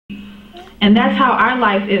And that's how our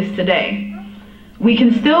life is today. We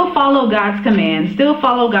can still follow God's command, still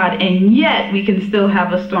follow God, and yet we can still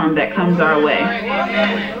have a storm that comes our way.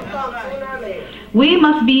 We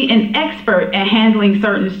must be an expert at handling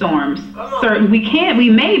certain storms. We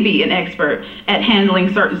may be an expert at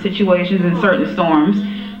handling certain situations and certain storms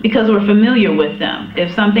because we're familiar with them.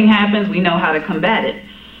 If something happens, we know how to combat it.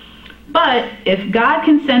 But if God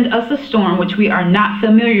can send us a storm which we are not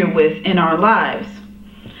familiar with in our lives,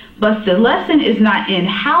 but the lesson is not in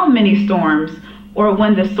how many storms or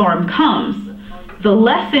when the storm comes. The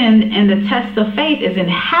lesson and the test of faith is in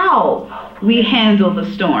how we handle the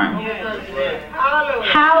storm.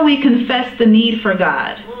 How we confess the need for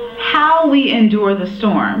God. How we endure the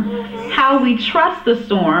storm. How we trust the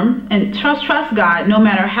storm and trust God no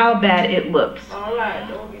matter how bad it looks.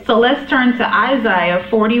 So let's turn to Isaiah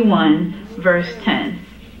 41 verse 10.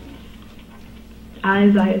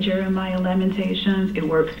 Isaiah, Jeremiah, Lamentations. It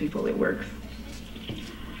works, people, it works.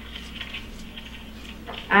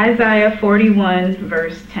 Isaiah 41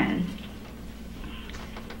 verse 10.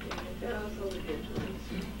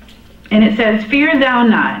 And it says, "Fear thou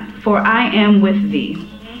not, for I am with thee.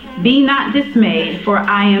 Be not dismayed, for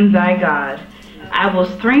I am thy God. I will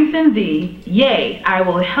strengthen thee, yea, I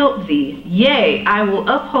will help thee, yea, I will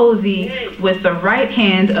uphold thee with the right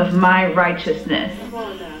hand of my righteousness."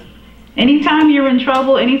 Anytime you're in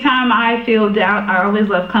trouble, anytime I feel doubt, I always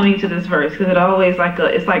love coming to this verse because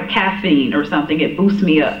it's like caffeine or something. It boosts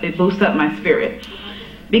me up. It boosts up my spirit.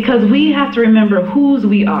 Because we have to remember whose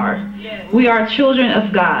we are. We are children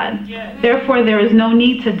of God. Therefore, there is no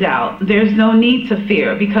need to doubt. There's no need to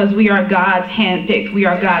fear because we are God's handpicked. We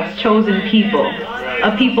are God's chosen people.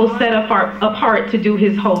 A people set apart to do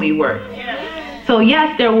his holy work. So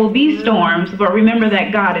yes, there will be storms, but remember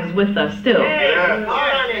that God is with us still.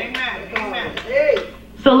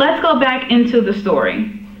 So let's go back into the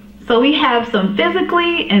story. So we have some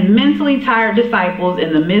physically and mentally tired disciples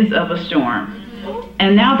in the midst of a storm.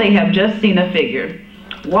 And now they have just seen a figure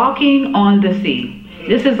walking on the sea.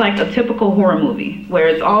 This is like a typical horror movie where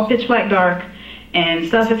it's all pitch black dark and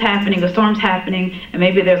stuff is happening, a storm's happening, and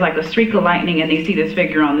maybe there's like a streak of lightning and they see this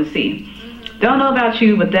figure on the sea. Don't know about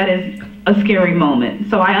you, but that is a scary moment.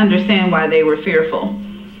 So I understand why they were fearful.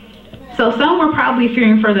 So some were probably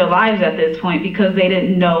fearing for their lives at this point because they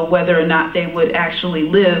didn't know whether or not they would actually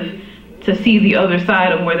live to see the other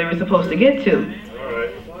side of where they were supposed to get to.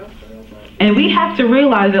 And we have to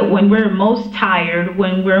realize that when we're most tired,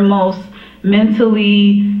 when we're most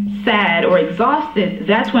mentally sad or exhausted,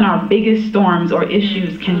 that's when our biggest storms or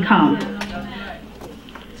issues can come.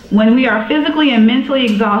 When we are physically and mentally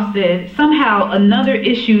exhausted, somehow another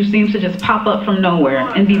issue seems to just pop up from nowhere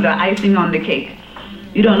and be the icing on the cake.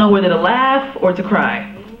 You don't know whether to laugh or to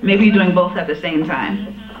cry. Maybe you're doing both at the same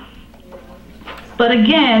time. But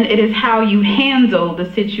again, it is how you handle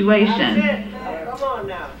the situation. Come on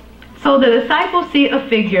now. So the disciples see a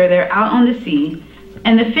figure, they're out on the sea,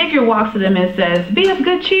 and the figure walks to them and says, "Be of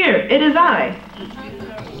good cheer, it is I."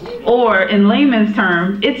 Or in layman's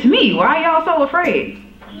term, "It's me, why are y'all so afraid?"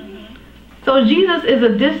 So Jesus is a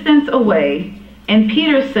distance away, and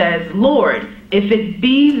Peter says, "Lord, if it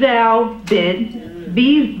be thou bid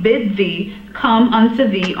thee come unto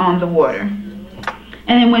thee on the water."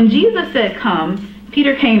 And then when Jesus said come,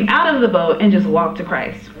 Peter came out of the boat and just walked to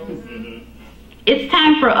Christ. It's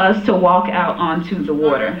time for us to walk out onto the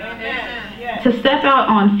water, to step out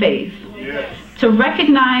on faith, to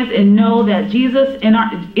recognize and know that Jesus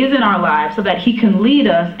is in our lives so that he can lead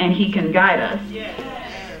us and he can guide us.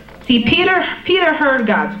 See, Peter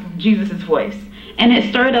heard Jesus' voice, and it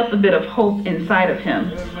stirred up a bit of hope inside of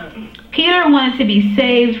him. Peter wanted to be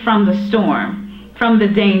saved from the storm, from the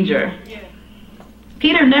danger.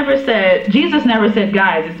 Jesus never said,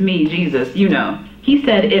 "Guys, it's me, Jesus, you know." He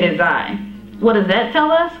said, "It is I." What does that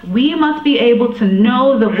tell us? We must be able to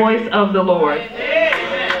know the voice of the Lord.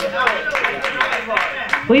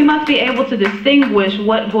 We must be able to distinguish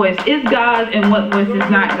what voice is God's and what voice is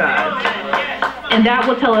not God's. And that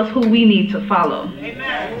will tell us who we need to follow.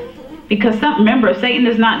 Because remember, Satan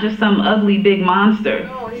is not just some ugly big monster.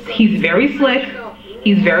 He's very slick.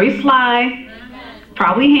 He's very sly.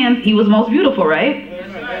 Probably he was most beautiful, right?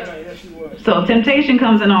 So temptation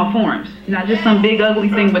comes in all forms. Not just some big ugly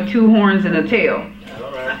thing with two horns and a tail.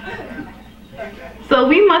 So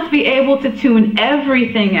we must be able to tune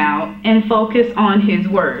everything out and focus on his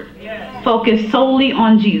word. Focus solely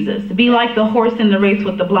on Jesus. Be like the horse in the race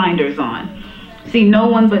with the blinders on. See no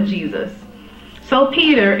one but Jesus. So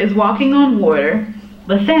Peter is walking on water,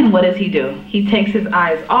 but then what does he do? He takes his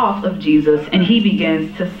eyes off of Jesus and he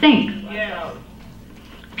begins to sink.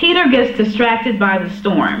 Peter gets distracted by the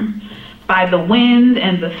storm, by the wind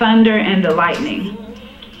and the thunder and the lightning.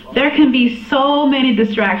 There can be so many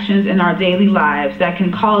distractions in our daily lives that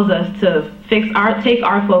can cause us to take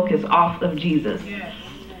our focus off of Jesus.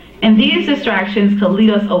 And these distractions could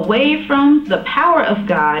lead us away from the power of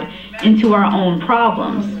God into our own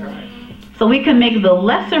problems. So we can make the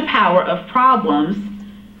lesser power of problems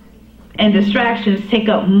and distractions take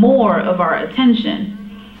up more of our attention.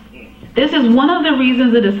 This is one of the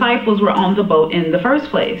reasons the disciples were on the boat in the first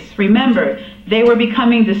place. Remember, they were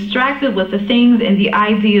becoming distracted with the things and the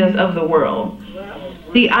ideas of the world.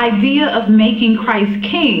 The idea of making Christ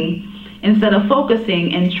king instead of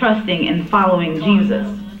focusing and trusting and following Jesus.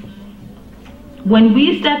 When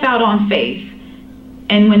we step out on faith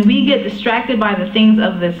and when we get distracted by the things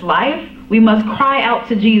of this life, we must cry out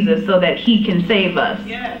to Jesus so that he can save us.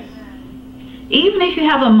 Yes. Even if you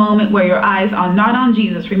have a moment where your eyes are not on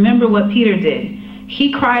Jesus, remember what Peter did.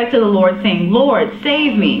 He cried to the Lord saying, Lord,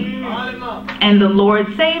 save me. And the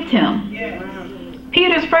Lord saved him. Yes.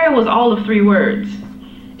 Peter's prayer was all of 3 words.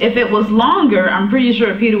 If it was longer, I'm pretty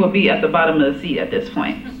sure Peter would be at the bottom of the sea at this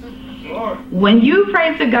point. When you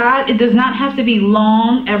pray to God, it does not have to be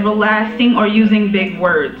long, everlasting, or using big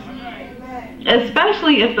words.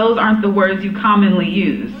 Especially if those aren't the words you commonly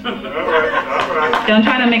use. Don't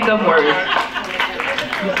try to make up words.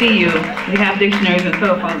 We see you. We have dictionaries and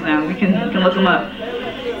cell phones now. We can look them up.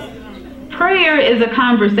 Prayer is a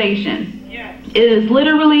conversation. It is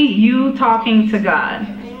literally you talking to God.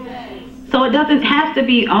 So it doesn't have to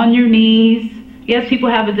be on your knees. Yes, people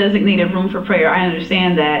have a designated room for prayer. I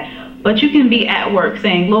understand that. But you can be at work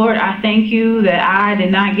saying, Lord, I thank you that I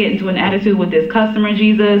did not get into an attitude with this customer,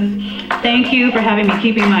 Jesus. Thank you for having me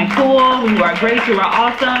keeping my cool. You are great. You are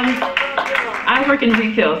awesome. I work in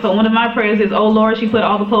retail, so one of my prayers is, oh, Lord, she put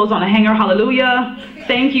all the clothes on a hanger. Hallelujah.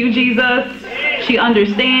 Thank you, Jesus. She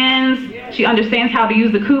understands. She understands how to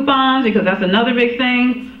use the coupons because that's another big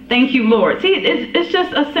thing. Thank you, Lord. See, it's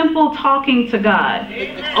just a simple talking to God.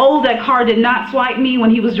 Oh, that car did not swipe me when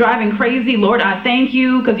he was driving crazy. Lord, I thank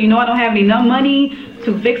you because you know I don't have enough money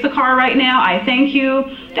to fix a car right now. I thank you.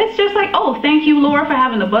 It's just like, oh, thank you, Lord, for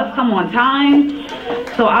having the bus come on time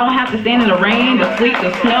so I don't have to stand in the rain, the sleet,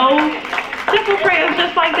 the snow. Simple prayers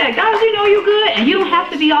just like that. God, you know you're good. And you don't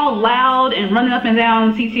have to be all loud and running up and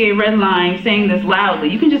down CTA red line saying this loudly.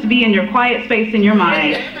 You can just be in your quiet space in your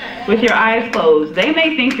mind with your eyes closed. They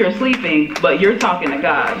may think you're sleeping, but you're talking to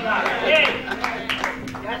God.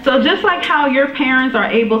 So just like how your parents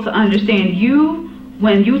are able to understand you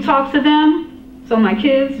when you talk to them, so my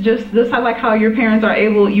kids, just like how your parents are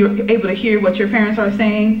you're able to hear what your parents are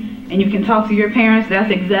saying and you can talk to your parents,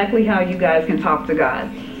 that's exactly how you guys can talk to God.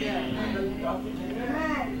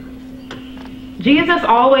 Jesus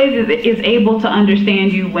always is able to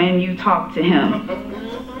understand you when you talk to him.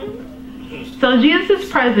 So Jesus'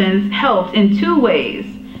 presence helped in 2 ways.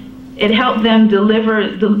 It helped them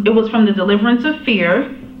it was from the deliverance of fear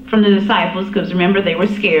from the disciples, because remember, they were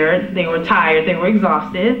scared, they were tired, they were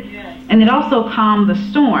exhausted. And it also calmed the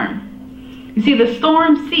storm. You see, the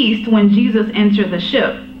storm ceased when Jesus entered the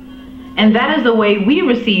ship. And that is the way we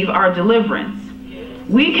receive our deliverance.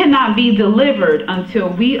 We cannot be delivered until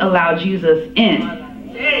we allow Jesus in.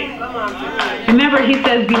 Remember, he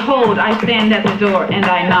says, behold, I stand at the door and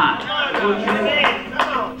I knock.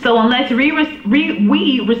 So unless we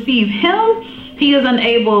receive him, he is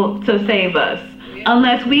unable to save us.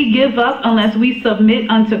 Unless we give up, unless we submit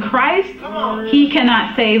unto Christ, he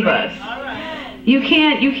cannot save us. You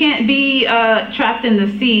can't be trapped in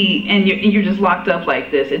the sea and you're just locked up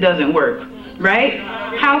like this. It doesn't work. Right?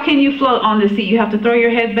 How can you float on the sea? You have to throw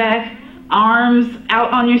your head back, arms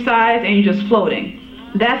out on your sides, and you're just floating.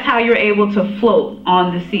 That's how you're able to float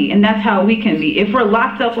on the sea. And that's how we can be. If we're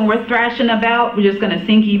locked up and we're thrashing about, we're just going to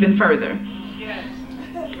sink even further.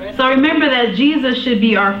 So remember that Jesus should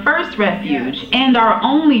be our first refuge and our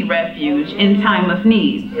only refuge in time of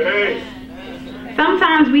need.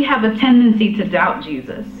 Sometimes we have a tendency to doubt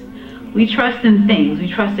Jesus. We trust in things.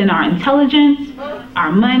 We trust in our intelligence,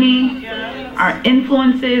 our money, our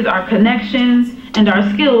influences, our connections, and our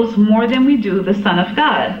skills more than we do the Son of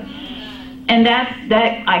God. And that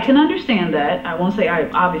I can understand that. I won't say I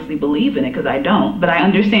obviously believe in it because I don't, but I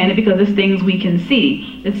understand it because it's things we can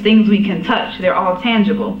see. It's things we can touch. They're all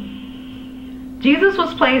tangible. Jesus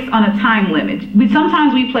was placed on a time limit.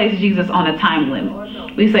 Sometimes we place Jesus on a time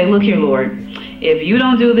limit. We say, look here, Lord, if you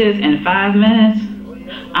don't do this in 5 minutes,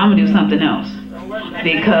 I'm going to do something else.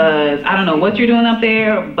 Because I don't know what you're doing up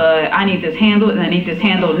there, but I need this handled, and I need this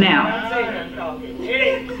handled now.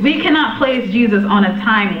 We cannot place Jesus on a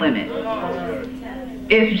time limit.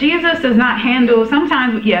 If Jesus does not handle,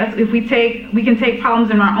 sometimes, yes, we can take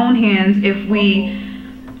problems in our own hands if we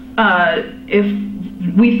if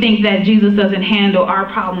we think that Jesus doesn't handle our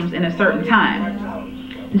problems in a certain time.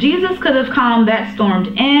 Jesus could have calmed that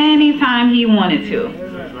storm anytime he wanted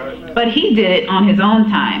to, but he did it on his own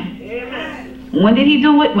time. When did he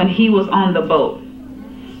do it? When he was on the boat.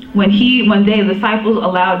 When the disciples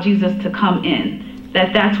allowed Jesus to come in,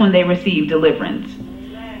 that's when they received deliverance.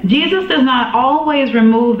 Jesus does not always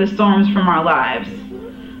remove the storms from our lives,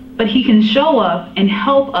 but he can show up and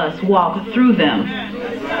help us walk through them.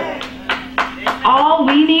 All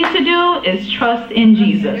we need to do is trust in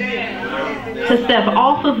Jesus, to step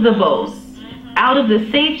off of the boat, out of the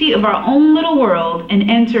safety of our own little world, and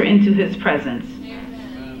enter into his presence.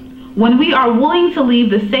 When we are willing to leave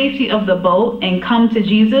the safety of the boat and come to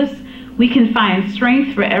Jesus, we can find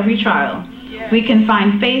strength for every trial. We can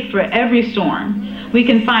find faith for every storm. We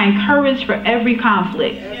can find courage for every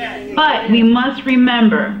conflict. But we must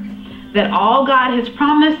remember that all God has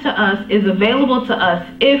promised to us is available to us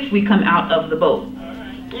if we come out of the boat.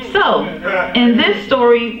 So, in this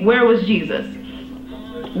story, where was Jesus?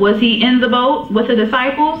 Was he in the boat with the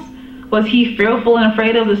disciples? Was he fearful and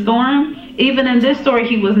afraid of the storm? Even in this story,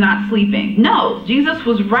 he was not sleeping. No, Jesus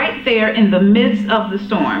was right there in the midst of the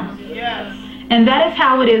storm. Yes. And that is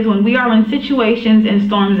how it is when we are in situations and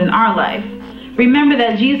storms in our life. Remember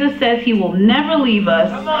that Jesus says he will never leave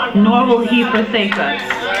us, nor will he forsake us.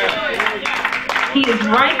 He is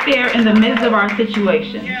right there in the midst of our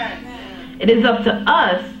situation. It is up to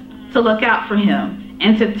us to look out for him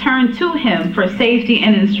and to turn to him for safety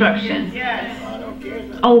and instruction.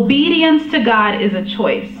 Obedience to God is a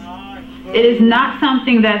choice. It is not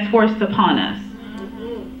something that's forced upon us.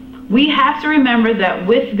 We have to remember that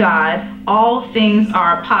with God, all things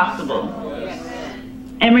are possible.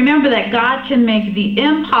 And remember that God can make the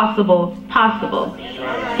impossible possible.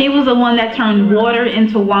 He was the one that turned water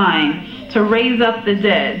into wine to raise up the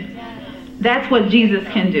dead. That's what Jesus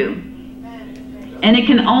can do. And it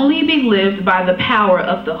can only be lived by the power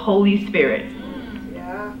of the Holy Spirit.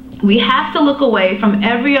 We have to look away from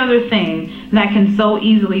every other thing that can so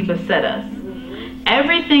easily beset us.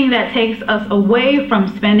 Everything that takes us away from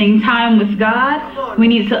spending time with God, we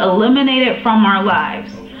need to eliminate it from our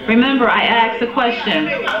lives. Remember, I asked the question,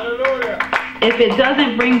 if it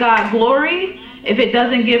doesn't bring God glory, if it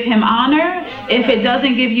doesn't give him honor, if it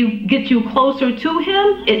doesn't get you closer to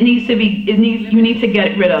him, you need to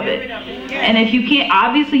get rid of it. And if you can't,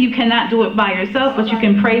 obviously you cannot do it by yourself, but you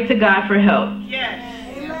can pray to God for help.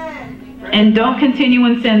 And don't continue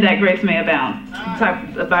in sin that grace may abound.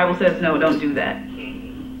 The Bible says no, don't do that.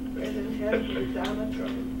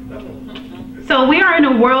 So we are in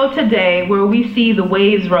a world today where we see the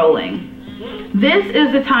waves rolling. This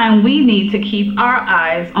is the time we need to keep our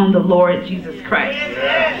eyes on the Lord Jesus Christ.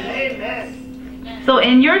 So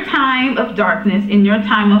in your time of darkness, in your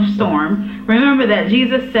time of storm, remember that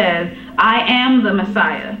Jesus says, I am the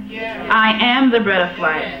Messiah. I am the bread of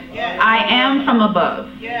life. I am from above.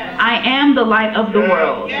 I am the light of the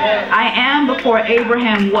world. I am before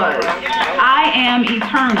Abraham was. I am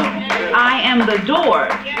eternal. I am the door.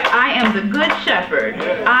 I am the good shepherd.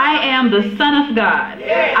 I am the Son of God.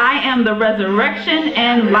 I am the resurrection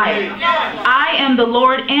and life. I am the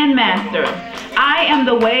Lord and Master. I am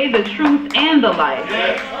the way, the truth, and the life.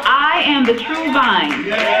 I am the true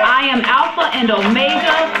vine. I am Alpha and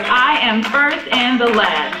Omega. I am first and the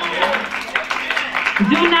last.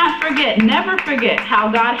 Do not forget, never forget how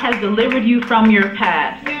God has delivered you from your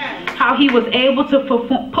past. How he was able to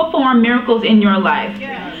perform miracles in your life.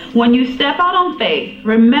 When you step out on faith,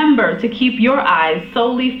 remember to keep your eyes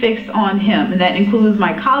solely fixed on him. And that includes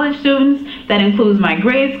my college students, that includes my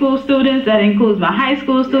grade school students, that includes my high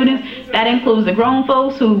school students, that includes the grown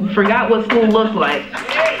folks who forgot what school looked like.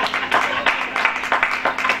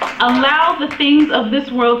 Allow the things of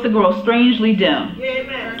this world to grow strangely dim.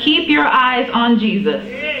 Keep your eyes on Jesus.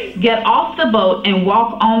 Get off the boat and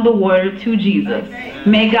walk on the water to Jesus.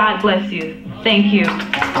 May God bless you. Thank you.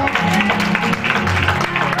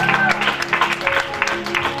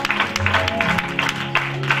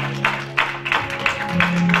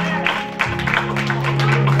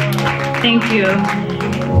 Thank you.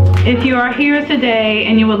 If you are here today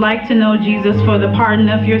and you would like to know Jesus for the pardon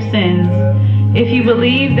of your sins, if you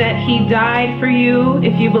believe that he died for you,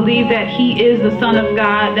 if you believe that he is the Son of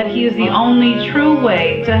God, that he is the only true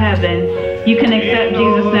way to heaven, you can accept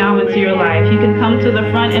Jesus now into your life. You can come to the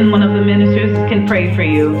front and one of the ministers can pray for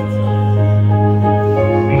you.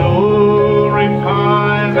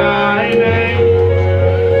 Glorify thy name.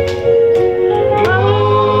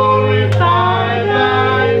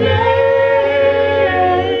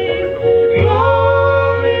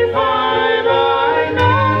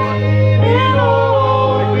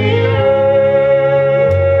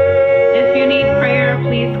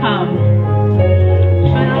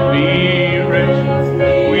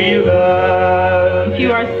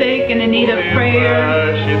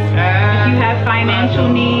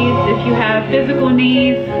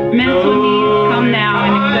 mental needs, come now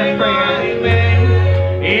and accept prayer.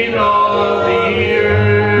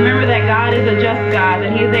 Remember that God is a just God,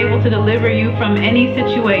 that He is able to deliver you from any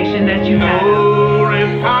situation that you have.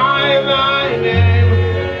 Glorify thy name.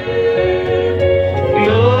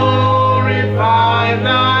 Glorify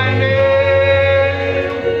thy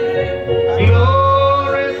name.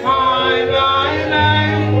 Glorify thy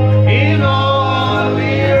name in all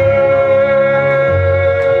the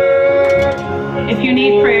earth. If you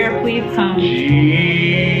need prayer, please come.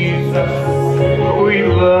 Jesus, we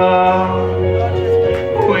love,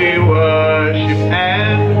 we worship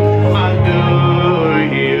and adore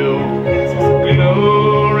you.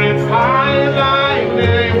 Glorify thy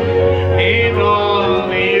name in all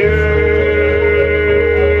the earth.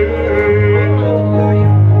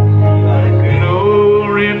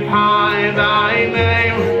 Glorify thy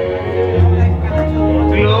name.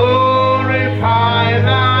 Glorify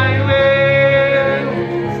thy name.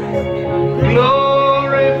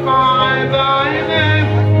 Glorify thy name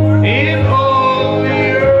in all the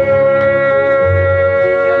earth.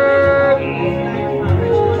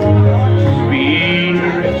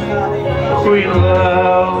 Spirit, we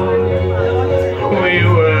love,